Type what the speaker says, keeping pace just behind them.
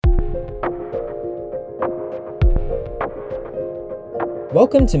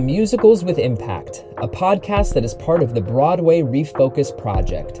Welcome to Musicals with Impact, a podcast that is part of the Broadway Refocus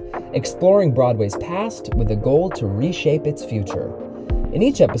Project, exploring Broadway's past with a goal to reshape its future. In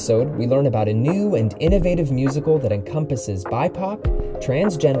each episode, we learn about a new and innovative musical that encompasses BIPOC,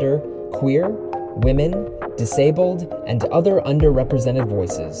 transgender, queer, women, disabled, and other underrepresented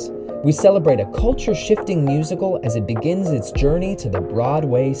voices. We celebrate a culture-shifting musical as it begins its journey to the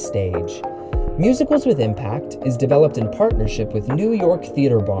Broadway stage. Musicals with Impact is developed in partnership with New York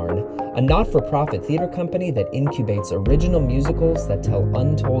Theater Barn, a not-for-profit theater company that incubates original musicals that tell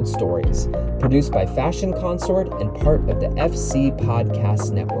untold stories, produced by Fashion Consort and part of the FC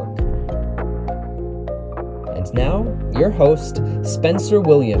Podcast Network. And now, your host, Spencer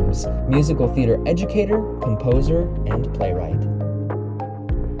Williams, musical theater educator, composer, and playwright.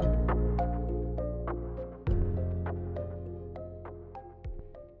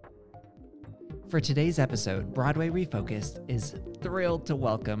 For today's episode, Broadway Refocused is thrilled to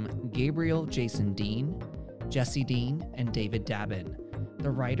welcome Gabriel Jason Dean, Jesse Dean, and David Dabin,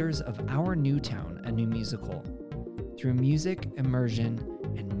 the writers of Our New Town, a new musical. Through music, immersion,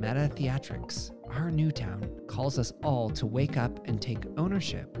 and meta-theatrics, Our New Town calls us all to wake up and take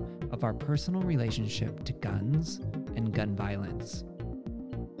ownership of our personal relationship to guns and gun violence.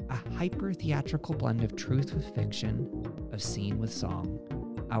 A hyper-theatrical blend of truth with fiction, of scene with song,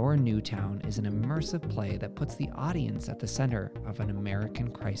 Our New Town is an immersive play that puts the audience at the center of an American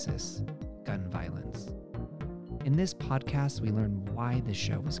crisis, gun violence. In this podcast, we learn why the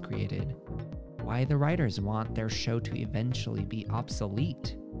show was created, why the writers want their show to eventually be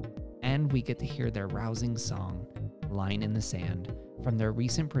obsolete, and we get to hear their rousing song, Line in the Sand, from their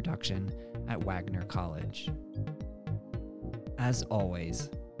recent production at Wagner College. As always,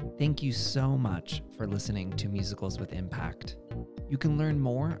 thank you so much for listening to Musicals with Impact. You can learn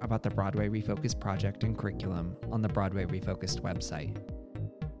more about the Broadway Refocused project and curriculum on the Broadway Refocused website.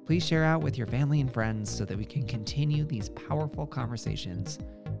 Please share out with your family and friends so that we can continue these powerful conversations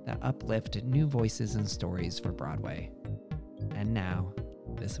that uplift new voices and stories for Broadway. And now,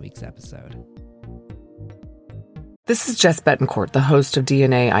 this week's episode. This is Jess Betancourt, the host of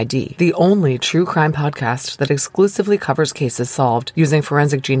DNA ID, the only true crime podcast that exclusively covers cases solved using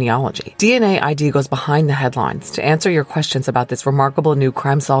forensic genealogy. DNA ID goes behind the headlines to answer your questions about this remarkable new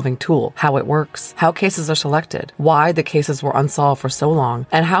crime-solving tool, how it works, how cases are selected, why the cases were unsolved for so long,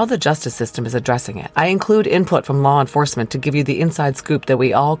 and how the justice system is addressing it. I include input from law enforcement to give you the inside scoop that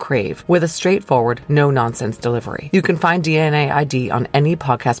we all crave with a straightforward, no-nonsense delivery. You can find DNA ID on any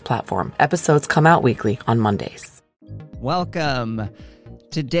podcast platform. Episodes come out weekly on Mondays. Welcome.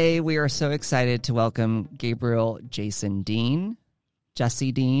 Today we are so excited to welcome Gabriel Jason Dean,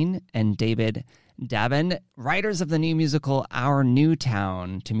 Jesse Dean, and David Dabin, writers of the new musical Our New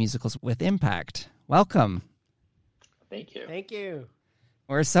Town, to Musicals with Impact. Welcome. Thank you. Thank you.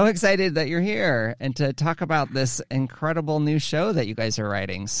 We're so excited that you're here and to talk about this incredible new show that you guys are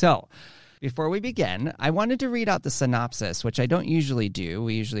writing. So, before we begin, I wanted to read out the synopsis, which I don't usually do.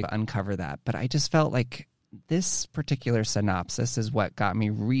 We usually uncover that, but I just felt like this particular synopsis is what got me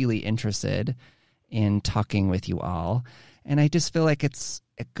really interested in talking with you all. And I just feel like it's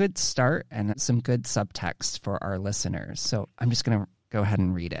a good start and some good subtext for our listeners. So I'm just going to go ahead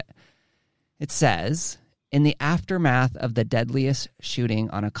and read it. It says, in the aftermath of the deadliest shooting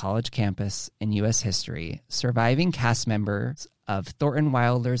on a college campus in U.S. history, surviving cast members of Thornton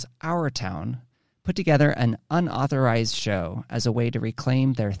Wilder's Our Town put together an unauthorized show as a way to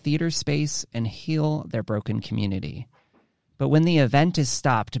reclaim their theater space and heal their broken community. But when the event is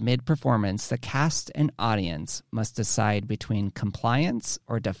stopped mid-performance, the cast and audience must decide between compliance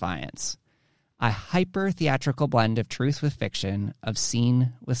or defiance. A hyper-theatrical blend of truth with fiction, of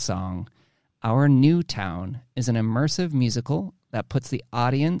scene with song, Our New Town is an immersive musical that puts the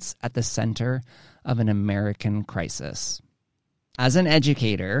audience at the center of an American crisis. As an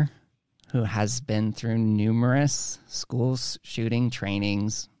educator who has been through numerous school shooting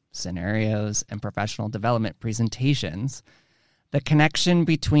trainings, scenarios, and professional development presentations, the connection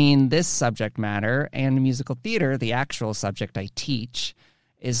between this subject matter and musical theater, the actual subject I teach,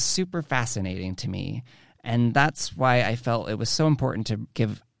 is super fascinating to me. And that's why I felt it was so important to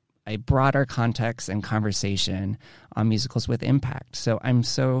give a broader context and conversation on Musicals with Impact. So I'm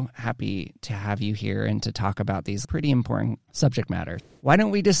so happy to have you here and to talk about these pretty important subject matter. Why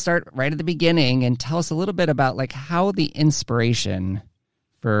don't we just start right at the beginning and tell us a little bit about like how the inspiration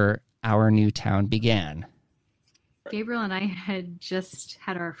for Our New Town began? Gabriel and I had just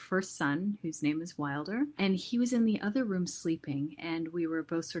had our first son, whose name is Wilder, and he was in the other room sleeping, and we were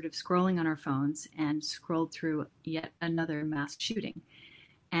both sort of scrolling on our phones and scrolled through yet another mass shooting.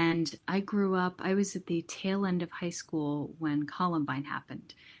 And And I was at the tail end of high school when Columbine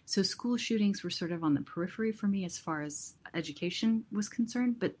happened. So school shootings were sort of on the periphery for me as far as education was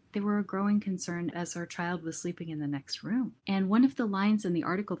concerned, but they were a growing concern as our child was sleeping in the next room. And one of the lines in the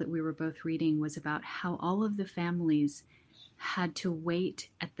article that we were both reading was about how all of the families had to wait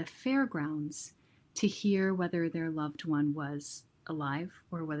at the fairgrounds to hear whether their loved one was alive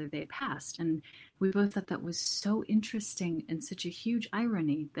or whether they had passed. And we both thought that was so interesting and such a huge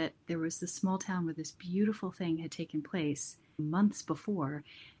irony that there was this small town where this beautiful thing had taken place months before,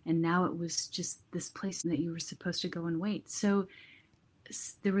 and now it was just this place that you were supposed to go and wait. So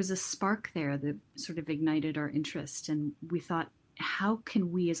there was a spark there that sort of ignited our interest, and we thought, how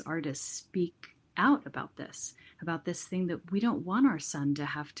can we as artists speak out about this thing that we don't want our son to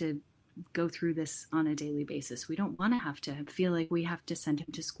have to go through this on a daily basis. We don't want to have to feel like we have to send him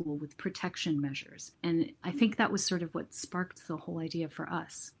to school with protection measures. And I think that was sort of what sparked the whole idea for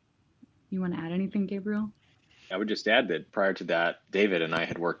us. You want to add anything, Gabriel? I would just add that prior to that, David and I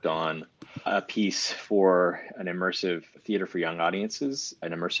had worked on a piece for an immersive theater for young audiences,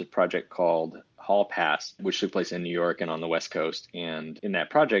 an immersive project called Hall Pass, which took place in New York and on the West Coast. And in that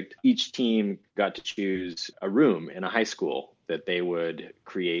project, each team got to choose a room in a high school that they would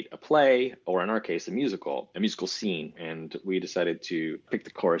create a play, or in our case, a musical scene. And we decided to pick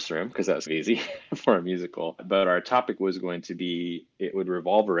the chorus room because that was easy for a musical. But our topic was going to be, it would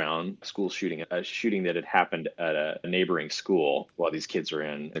revolve around a shooting that had happened at a neighboring school while these kids were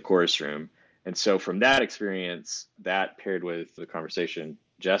in the chorus room. And so from that experience, that paired with the conversation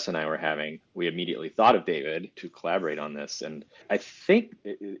Jess and I were having, we immediately thought of David to collaborate on this. And I think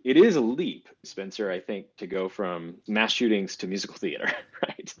it is a leap, Spencer, I think, to go from mass shootings to musical theater,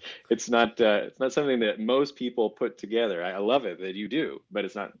 right? It's not something that most people put together. I love it that you do, but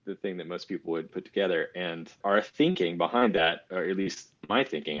it's not the thing that most people would put together. And our thinking behind that, or at least my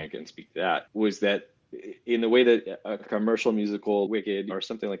thinking, I can speak to that, was that in the way that a commercial musical, Wicked, or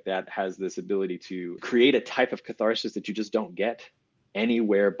something like that has this ability to create a type of catharsis that you just don't get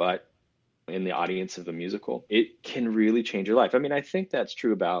anywhere but in the audience of the musical, it can really change your life. I mean, I think that's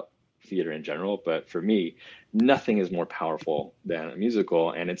true about theater in general, but for me, nothing is more powerful than a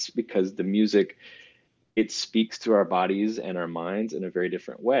musical. And it's because the music, it speaks to our bodies and our minds in a very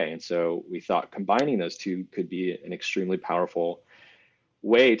different way. And so we thought combining those two could be an extremely powerful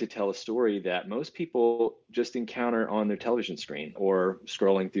way to tell a story that most people just encounter on their television screen or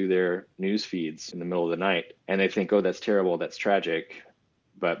scrolling through their news feeds in the middle of the night. And they think, oh, that's terrible, that's tragic.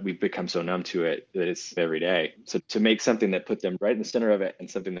 But we've become so numb to it that it's every day. So to make something that put them right in the center of it and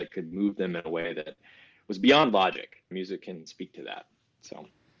something that could move them in a way that was beyond logic, music can speak to that. So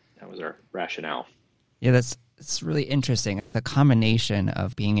that was our rationale. Yeah, it's really interesting. The combination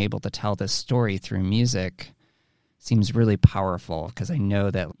of being able to tell this story through music seems really powerful, because I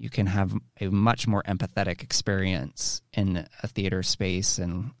know that you can have a much more empathetic experience in a theater space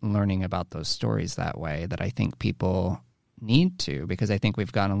and learning about those stories that way, that I think people need to, because I think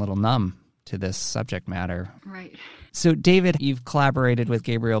we've gotten a little numb to this subject matter. Right. So David, you've collaborated with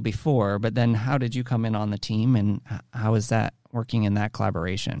Gabriel before, but then how did you come in on the team, and how is that working in that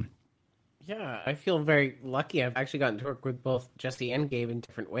collaboration? Yeah, I feel very lucky. I've actually gotten to work with both Jesse and Gabe in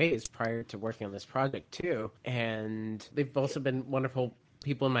different ways prior to working on this project too. And they've also been wonderful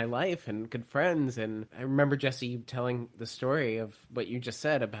people in my life and good friends. And I remember, Jesse, you telling the story of what you just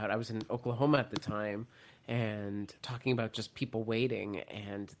said about, I was in Oklahoma at the time, and talking about just people waiting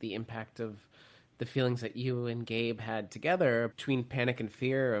and the impact of the feelings that you and Gabe had together between panic and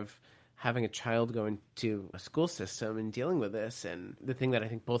fear of having a child go into a school system and dealing with this. And the thing that I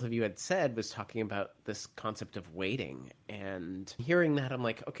think both of you had said was talking about this concept of waiting. And hearing that, I'm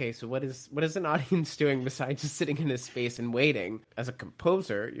like, okay, so what is an audience doing besides just sitting in a space and waiting? As a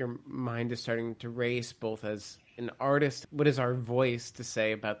composer, your mind is starting to race, both as an artist. What is our voice to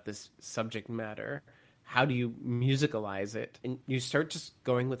say about this subject matter? How do you musicalize it? And you start just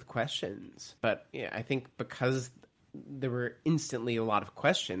going with questions. But yeah, I think because there were instantly a lot of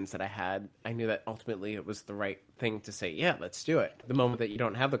questions that I had, I knew that ultimately it was the right thing to say, yeah, let's do it. The moment that you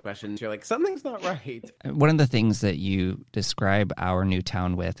don't have the questions, you're like, something's not right. One of the things that you describe Our New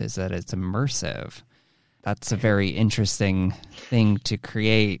Town with is that it's immersive. That's a very interesting thing to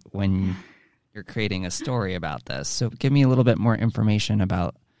create when you're creating a story about this. So give me a little bit more information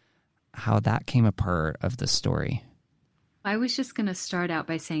about how that came a part of the story. I was just going to start out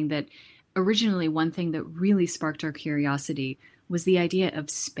by saying that originally, one thing that really sparked our curiosity was the idea of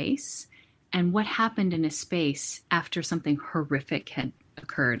space and what happened in a space after something horrific had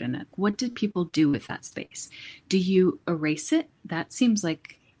occurred in it. What did people do with that space? Do you erase it? That seems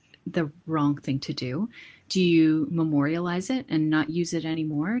like the wrong thing to do. Do you memorialize it and not use it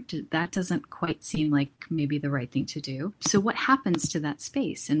anymore? That doesn't quite seem like maybe the right thing to do. So what happens to that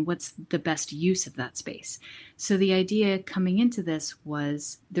space, and what's the best use of that space? So the idea coming into this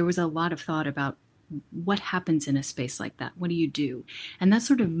was there was a lot of thought about what happens in a space like that? What do you do? And that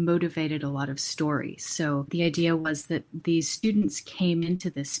sort of motivated a lot of stories. So the idea was that these students came into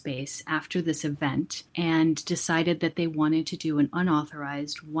this space after this event and decided that they wanted to do an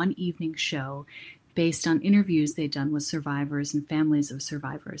unauthorized one evening show based on interviews they'd done with survivors and families of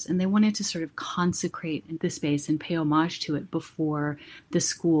survivors. And they wanted to sort of consecrate the space and pay homage to it before the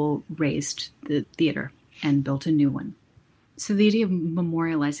school raised the theater and built a new one. So the idea of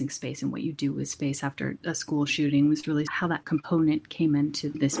memorializing space and what you do with space after a school shooting was really how that component came into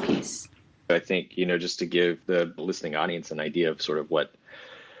this piece. I think, just to give the listening audience an idea of sort of what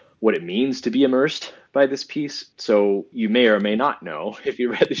it means to be immersed by this piece. So you may or may not know, if you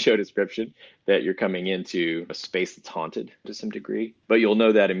read the show description, that you're coming into a space that's haunted to some degree. But you'll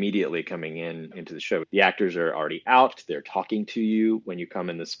know that immediately coming into the show. The actors are already out. They're talking to you when you come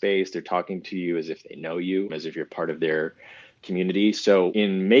in the space. They're talking to you as if they know you, as if you're part of their community. So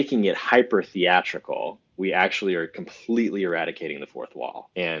in making it hyper theatrical, we actually are completely eradicating the fourth wall.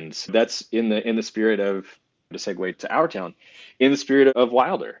 And that's in the spirit of, to segue to Our Town, in the spirit of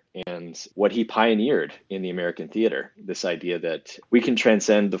Wilder and what he pioneered in the American theater, this idea that we can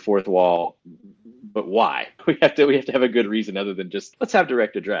transcend the fourth wall, but why? We have to have a good reason other than just let's have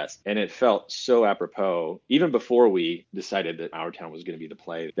direct address. And it felt so apropos, even before we decided that Our Town was going to be the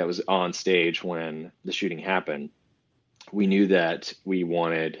play that was on stage when the shooting happened. We knew that we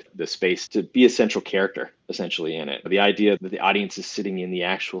wanted the space to be a central character, essentially, in it. The idea that the audience is sitting in the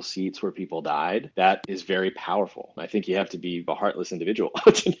actual seats where people died, that is very powerful. I think you have to be a heartless individual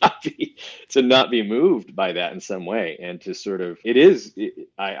to not be moved by that in some way. And to sort of,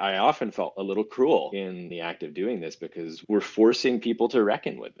 I often felt a little cruel in the act of doing this because we're forcing people to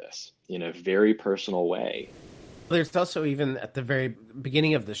reckon with this in a very personal way. There's also, even at the very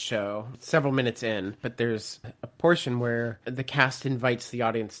beginning of the show, several minutes in, but there's a portion where the cast invites the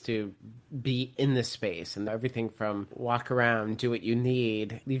audience to be in this space, and everything from walk around, do what you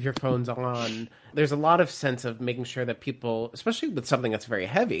need, leave your phones on. There's a lot of sense of making sure that people, especially with something that's very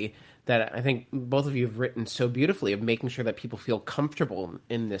heavy, that I think both of you have written so beautifully, of making sure that people feel comfortable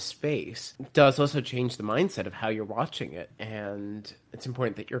in this space. It does also change the mindset of how you're watching it, and it's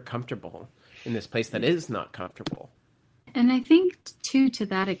important that you're comfortable in this place that is not comfortable. And I think, too, to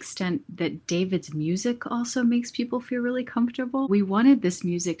that extent, that David's music also makes people feel really comfortable. We wanted this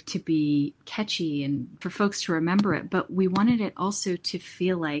music to be catchy and for folks to remember it, but we wanted it also to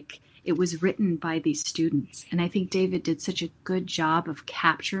feel like it was written by these students. And I think David did such a good job of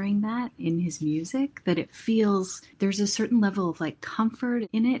capturing that in his music that it feels there's a certain level of like comfort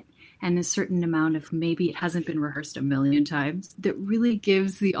in it, and a certain amount of maybe it hasn't been rehearsed a million times that really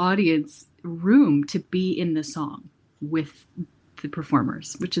gives the audience room to be in the song with the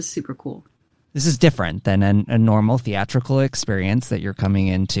performers, which is super cool. This is different than a normal theatrical experience that you're coming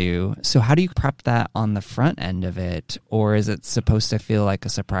into. So how do you prep that on the front end of it? Or is it supposed to feel like a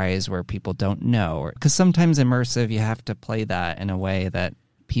surprise where people don't know? Because sometimes immersive, you have to play that in a way that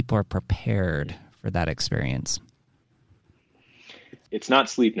people are prepared for that experience. It's not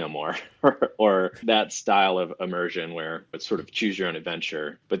Sleep No More or that style of immersion where it's sort of choose your own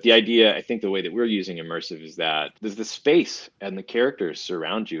adventure. But the idea, I think the way that we're using immersive is that there's the space and the characters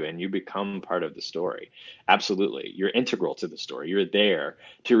surround you and you become part of the story. Absolutely. You're integral to the story. You're there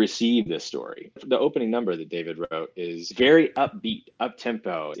to receive the story. The opening number that David wrote is very upbeat,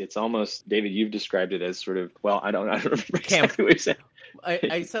 up-tempo. It's almost, David, you've described it as sort of, well, I don't remember exactly what you said.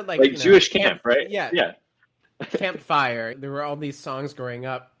 I said like Jewish camp, right? Yeah. Campfire. There were all these songs growing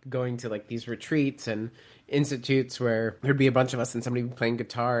up, going to like these retreats and institutes where there'd be a bunch of us and somebody playing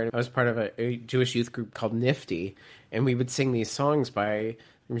guitar. And I was part of a Jewish youth group called Nifty, and we would sing these songs there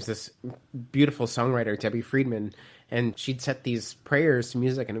was this beautiful songwriter, Debbie Friedman, and she'd set these prayers to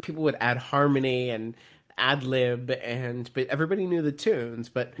music, and people would add harmony and ad-lib, but everybody knew the tunes.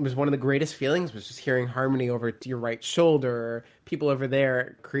 But it was one of the greatest feelings was just hearing harmony over to your right shoulder, people over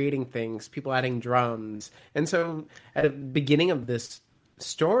there creating things, people adding drums. And so at the beginning of this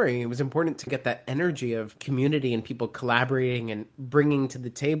story, it was important to get that energy of community and people collaborating and bringing to the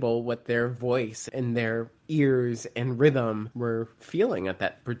table what their voice and their ears and rhythm were feeling at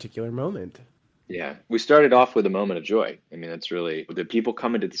that particular moment. Yeah, we started off with a moment of joy. I mean, that's really the people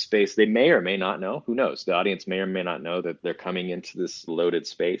come into the space. They may or may not know. Who knows? The audience may or may not know that they're coming into this loaded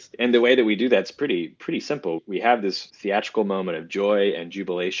space. And the way that we do that's pretty simple. We have this theatrical moment of joy and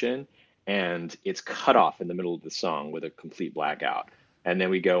jubilation, and it's cut off in the middle of the song with a complete blackout. And then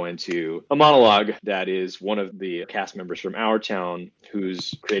we go into a monologue that is one of the cast members from Our Town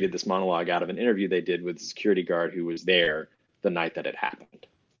who's created this monologue out of an interview they did with the security guard who was there the night that it happened.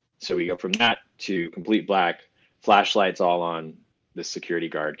 So we go from that to complete black, flashlights all on the security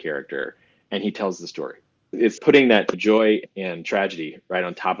guard character, and he tells the story. It's putting that joy and tragedy right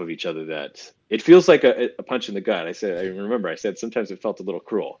on top of each other that it feels like a punch in the gut. I said sometimes it felt a little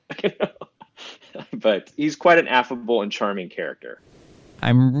cruel, but he's quite an affable and charming character.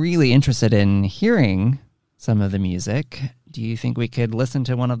 I'm really interested in hearing some of the music. Do you think we could listen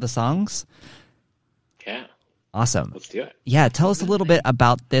to one of the songs? Yeah. Awesome. Let's do it. Yeah, tell us a little bit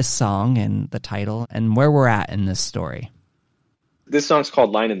about this song and the title and where we're at in this story. This song's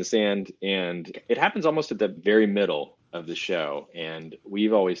called Line in the Sand, and it happens almost at the very middle of the show. And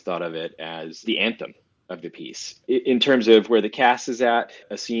we've always thought of it as the anthem of the piece. In terms of where the cast is at,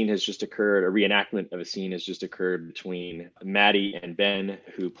 a scene has just occurred, a reenactment of a scene has just occurred between Maddie and Ben,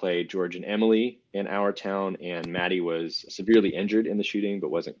 who played George and Emily in Our Town. And Maddie was severely injured in the shooting,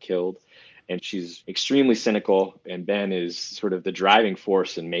 but wasn't killed. And she's extremely cynical, and Ben is sort of the driving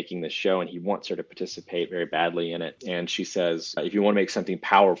force in making this show, and he wants her to participate very badly in it. And she says, if you want to make something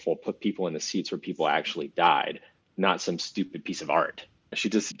powerful, put people in the seats where people actually died, not some stupid piece of art. She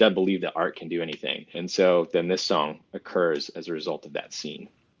just doesn't believe that art can do anything. And so then this song occurs as a result of that scene.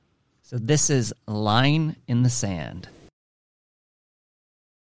 So this is Line in the Sand.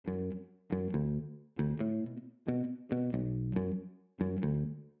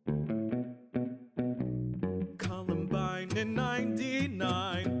 Columbine in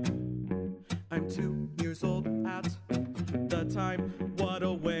 99. I'm 2 years old at the time. What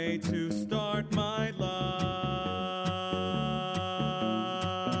a way to start my life.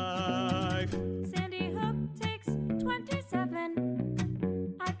 Sandy Hook takes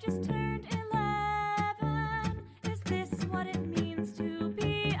 27. I've just turned 11. Is this what it means to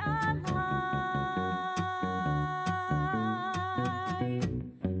be alive?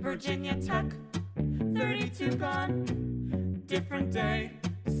 Virginia Tech, 32 gone. Different day,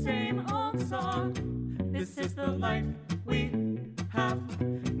 same old song. This is the life we have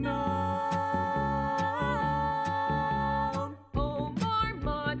known. Omar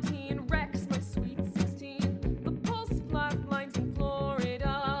Martin Rex, my sweet 16. The pulse flatlines in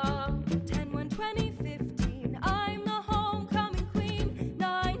Florida. 10/1/2015, I'm the homecoming queen.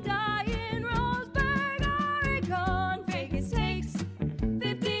 9 die in Roseburg, Oregon. Vegas takes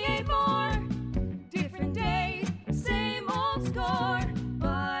 58 more. Different day, same old score.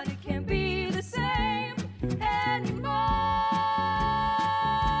 But it can't be the same anymore.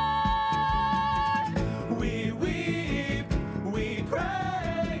 We weep, we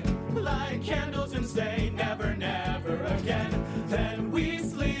pray, light candles and say never, never again. Then we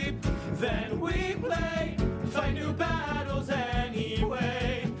sleep, then we play, fight new battles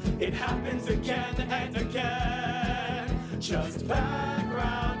anyway. It happens again and again. Just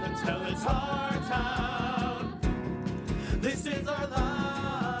background until it's our town. This is our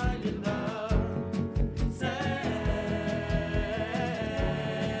line in the sand.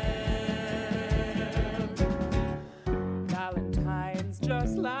 Valentine's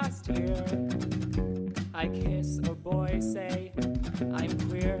just last year. I kiss a boy, say I'm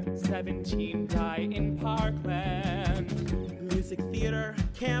queer. 17 die in Parkland. Music theater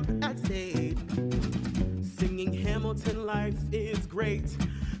camp at State. Singing Hamilton, life is great.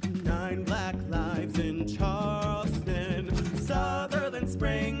 9 black lives in Charleston. Sutherland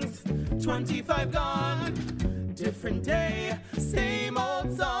Springs, 25 gone. Different day, same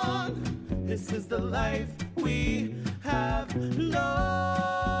old song. This is the life we have known.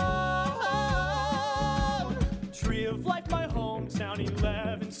 Tree of Life, my hometown,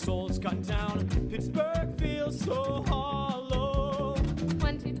 11 souls cut down. Pittsburgh feels so hollow.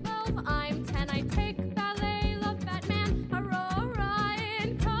 2012, I'm 10. I take ballet, love Batman, Aurora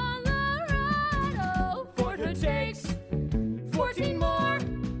in Colorado. Fort Hood takes 14 more.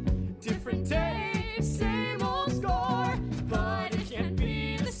 Different day, same old score. But it can't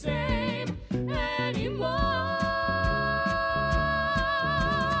be the same anymore.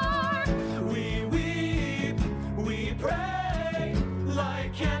 We weep, we pray,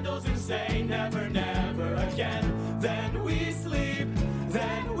 light candles and say never, never again. Then we sleep,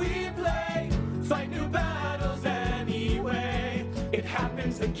 then we play, fight new battles anyway. It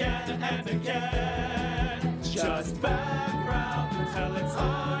happens again and again. Just background until it's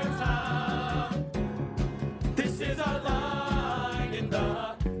our time. This is our line in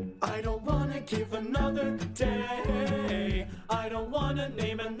the. I don't wanna give another day. I don't wanna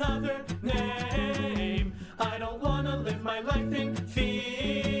name another name. I don't wanna live my life in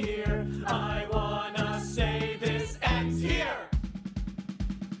fear. I wanna say this ends here.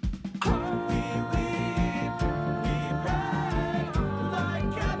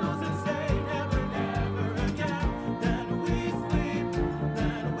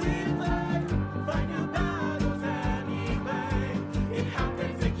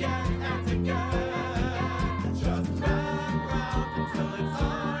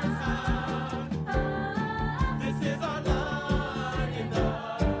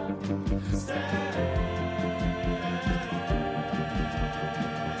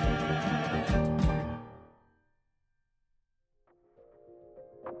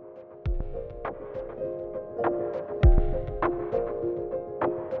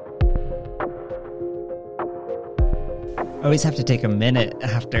 I always have to take a minute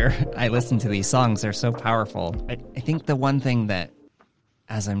after I listen to these songs. They're so powerful. I think the one thing that,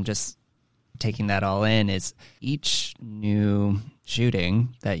 as I'm just taking that all in, is each new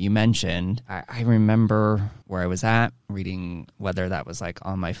shooting that you mentioned, I remember where I was at, reading, whether that was like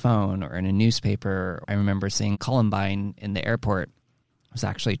on my phone or in a newspaper. I remember seeing Columbine in the airport. I was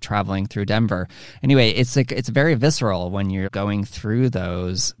actually traveling through Denver. Anyway, it's very visceral when you're going through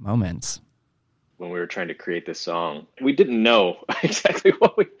those moments. When we were trying to create this song, we didn't know exactly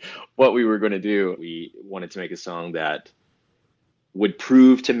what we were going to do. We wanted to make a song that would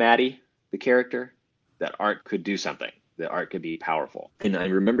prove to Maddie, the character, that art could do something, that art could be powerful. And I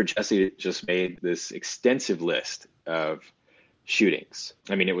remember Jesse just made this extensive list of shootings.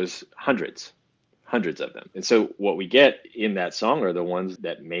 I mean, it was hundreds of them. And so what we get in that song are the ones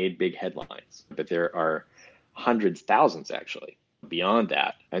that made big headlines, but there are hundreds, thousands actually beyond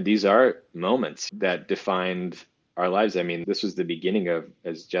that. And these are moments that defined our lives. I mean, this was the beginning of,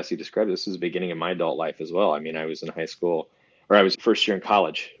 as Jesse described, this was the beginning of my adult life as well. I mean, I was in high school, or I was first year in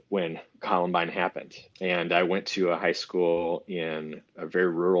college when Columbine happened. And I went to a high school in a very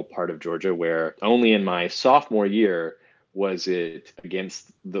rural part of Georgia where only in my sophomore year was it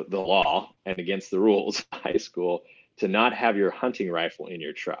against the law and against the rules of high school to not have your hunting rifle in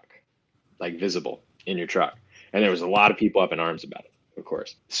your truck, like visible in your truck. And there was a lot of people up in arms about it, of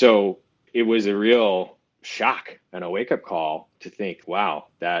course. So it was a real shock and a wake-up call to think, wow,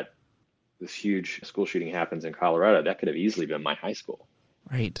 that this huge school shooting happens in Colorado. That could have easily been my high school.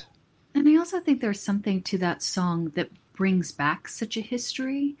 Right. And I also think there's something to that song that brings back such a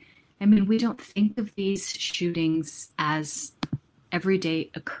history. I mean, we don't think of these shootings as everyday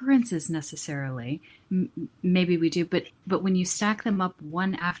occurrences necessarily. Maybe we do, but when you stack them up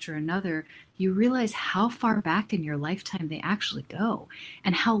one after another, you realize how far back in your lifetime they actually go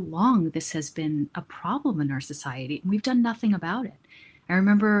and how long this has been a problem in our society. And we've done nothing about it. I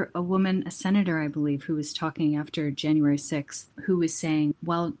remember a woman, a senator, I believe, who was talking after January 6th, who was saying,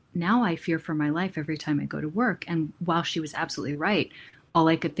 well, now I fear for my life every time I go to work. And while she was absolutely right, all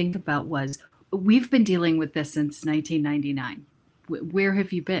I could think about was, we've been dealing with this since 1999. Where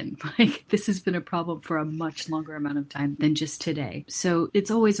have you been? Like, this has been a problem for a much longer amount of time than just today. So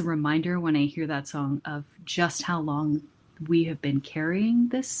it's always a reminder when I hear that song of just how long we have been carrying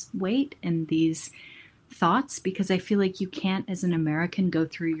this weight and these thoughts, because I feel like you can't, as an American, go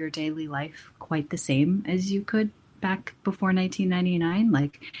through your daily life quite the same as you could back before 1999.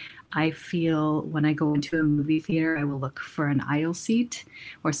 Like, I feel when I go into a movie theater, I will look for an aisle seat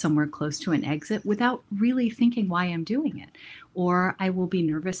or somewhere close to an exit without really thinking why I'm doing it. Or I will be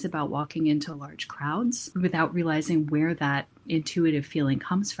nervous about walking into large crowds without realizing where that intuitive feeling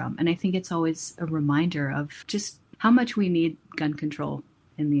comes from. And I think it's always a reminder of just how much we need gun control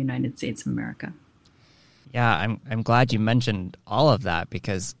in the United States of America. Yeah, I'm glad you mentioned all of that,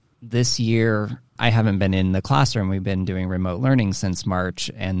 because this year I haven't been in the classroom. We've been doing remote learning since March,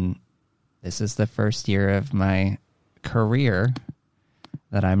 and this is the first year of my career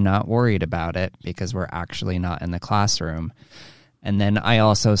that I'm not worried about it because we're actually not in the classroom. And then I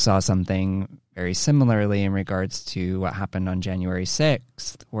also saw something very similarly in regards to what happened on January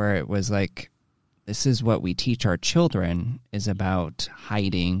 6th, where it was like, this is what we teach our children, is about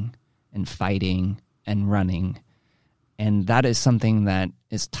hiding and fighting and running. And that is something that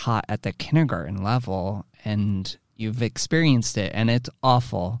is taught at the kindergarten level, and you've experienced it, and it's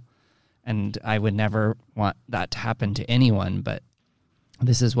awful. And I would never want that to happen to anyone, but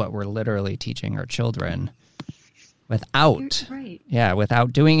this is what we're literally teaching our children without, right. Yeah,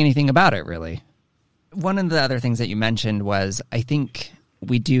 without doing anything about it, really. One of the other things that you mentioned was, I think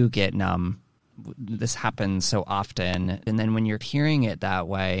we do get numb. This happens so often. And then when you're hearing it that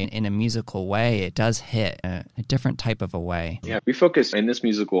way, in a musical way, it does hit a different type of a way. Yeah, we focus in this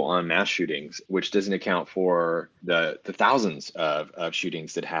musical on mass shootings, which doesn't account for the thousands of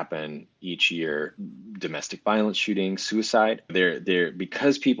shootings that happen each year. Domestic violence shootings, suicide. They're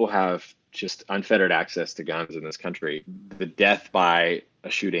because people have just unfettered access to guns in this country, the death by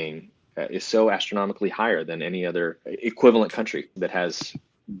a shooting is so astronomically higher than any other equivalent country that has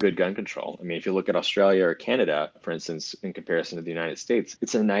good gun control. I mean, if you look at Australia or Canada, for instance, in comparison to the United States,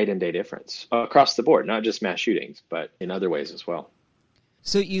 it's a night and day difference across the board, not just mass shootings, but in other ways as well.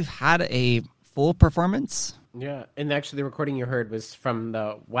 So you've had a full performance? Yeah, and actually the recording you heard was from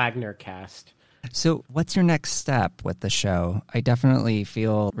the Wagner cast. So what's your next step with the show? I definitely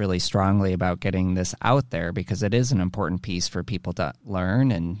feel really strongly about getting this out there because it is an important piece for people to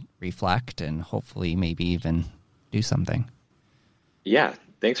learn and reflect and hopefully maybe even do something. Yeah.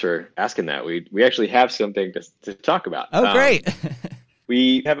 Thanks for asking that. We actually have something to talk about. Oh, great.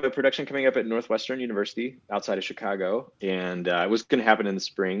 We have a production coming up at Northwestern University outside of Chicago, and it was going to happen in the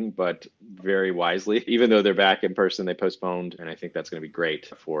spring, but very wisely, even though they're back in person, they postponed, and I think that's going to be great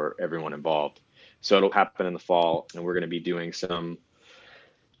for everyone involved. So it'll happen in the fall, and we're going to be doing some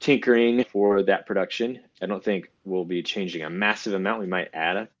tinkering for that production. I don't think we'll be changing a massive amount. We might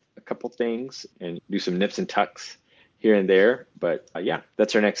add a couple things and do some nips and tucks here and there. But yeah,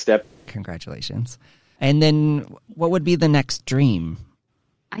 that's our next step. Congratulations. And then what would be the next dream?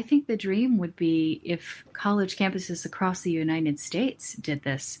 I think the dream would be if college campuses across the United States did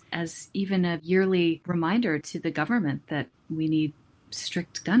this as even a yearly reminder to the government that we need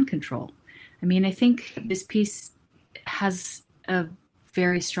strict gun control. I mean, I think this piece has a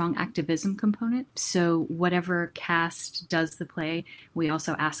very strong activism component. So whatever cast does the play, we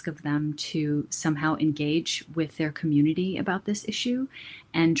also ask of them to somehow engage with their community about this issue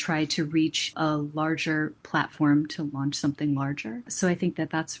and try to reach a larger platform to launch something larger. So I think that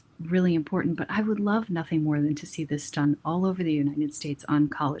that's really important, but I would love nothing more than to see this done all over the United States on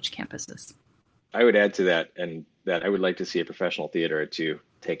college campuses. I would add to that, and that I would like to see a professional theater to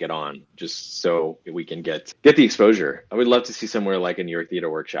take it on, just so we can get the exposure. I would love to see somewhere like a New York Theater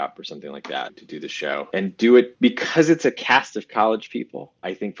Workshop or something like that to do the show and do it because it's a cast of college people.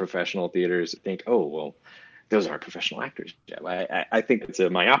 I think professional theaters think, oh, well, those aren't professional actors. I think it's a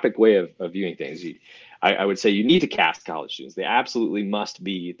myopic way of viewing things. I would say you need to cast college students. They absolutely must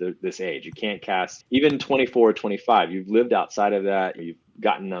be this age. You can't cast even 24 or 25. You've lived outside of that. You've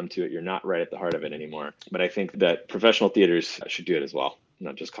gotten numb to it. You're not right at the heart of it anymore. But I think that professional theaters should do it as well,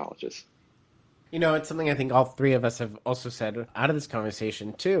 not just colleges. You know, it's something I think all three of us have also said out of this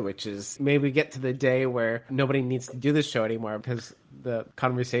conversation too, which is maybe we get to the day where nobody needs to do this show anymore because the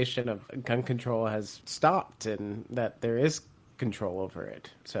conversation of gun control has stopped and that there is control over it.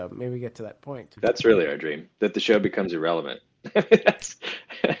 So maybe we get to that point. That's really our dream, that the show becomes irrelevant.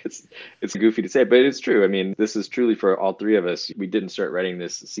 It's goofy to say, but it's true. I mean, this is truly for all three of us. We didn't start writing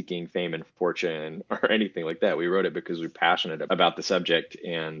this seeking fame and fortune or anything like that. We wrote it because we're passionate about the subject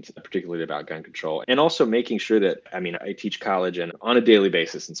and particularly about gun control. And also making sure that, I mean, I teach college and on a daily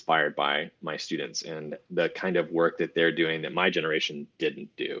basis inspired by my students and the kind of work that they're doing that my generation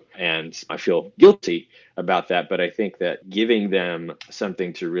didn't do. And I feel guilty about that, but I think that giving them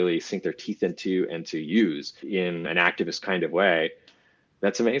something to really sink their teeth into and to use in an activist kind of way,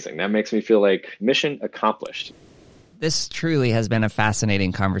 that's amazing. That makes me feel like mission accomplished. This truly has been a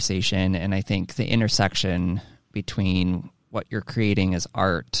fascinating conversation, and I think the intersection between what you're creating as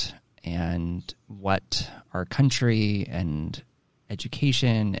art and what our country and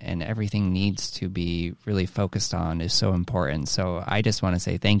education and everything needs to be really focused on is so important. So I just want to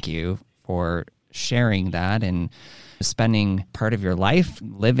say thank you for sharing that and spending part of your life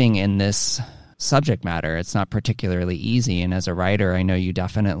living in this subject matter. It's not particularly easy. And as a writer, I know you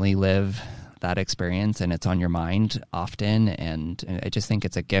definitely live that experience and it's on your mind often. And I just think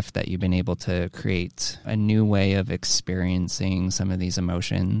it's a gift that you've been able to create a new way of experiencing some of these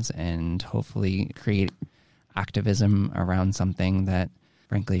emotions and hopefully create activism around something that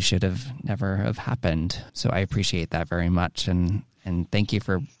frankly should have never have happened. So I appreciate that very much. And thank you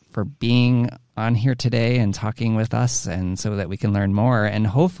for being on here today and talking with us and so that we can learn more. And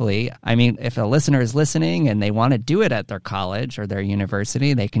hopefully, I mean, if a listener is listening and they want to do it at their college or their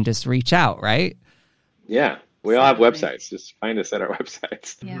university, they can just reach out, right? Yeah. We all have websites. Just find us at our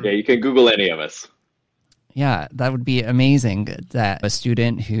websites. Yeah, you can Google any of us. Yeah, that would be amazing that a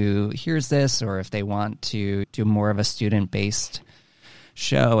student who hears this, or if they want to do more of a student-based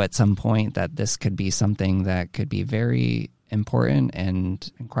show at some point, that this could be something that could be very important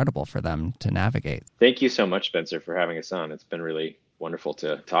and incredible for them to navigate. Thank you so much, Spencer, for having us on. It's been really wonderful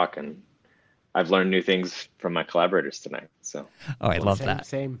to talk, and I've learned new things from my collaborators tonight. So, I love that.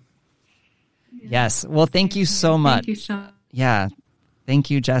 Same. Yes. Well, thank you so much. Thank you so much. Yeah. Thank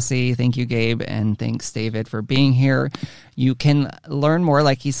you, Jesse. Thank you, Gabe. And thanks, David, for being here. You can learn more,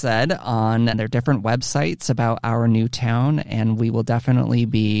 like he said, on their different websites about Our New Town, and we will definitely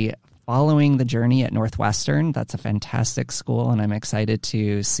be following the journey at Northwestern. That's a fantastic school, and I'm excited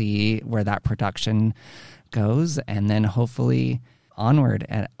to see where that production goes, and then hopefully onward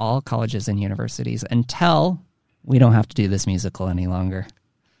at all colleges and universities until we don't have to do this musical any longer.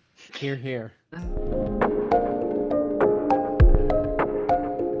 Hear, hear.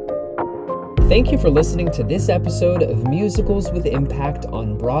 Thank you for listening to this episode of Musicals with Impact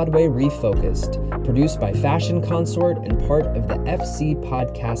on Broadway Refocused, produced by Fashion Consort and part of the FC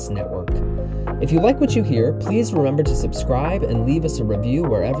Podcast Network. If you like what you hear, please remember to subscribe and leave us a review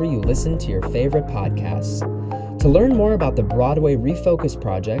wherever you listen to your favorite podcasts. To learn more about the Broadway Refocused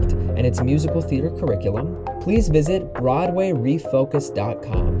project and its musical theater curriculum, please visit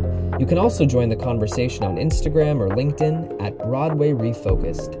BroadwayRefocused.com. You can also join the conversation on Instagram or LinkedIn at Broadway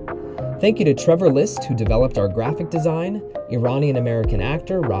Refocused. Thank you to Trevor List, who developed our graphic design, Iranian-American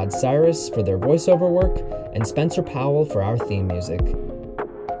actor Rod Cyrus for their voiceover work, and Spencer Powell for our theme music.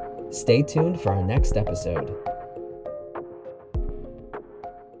 Stay tuned for our next episode.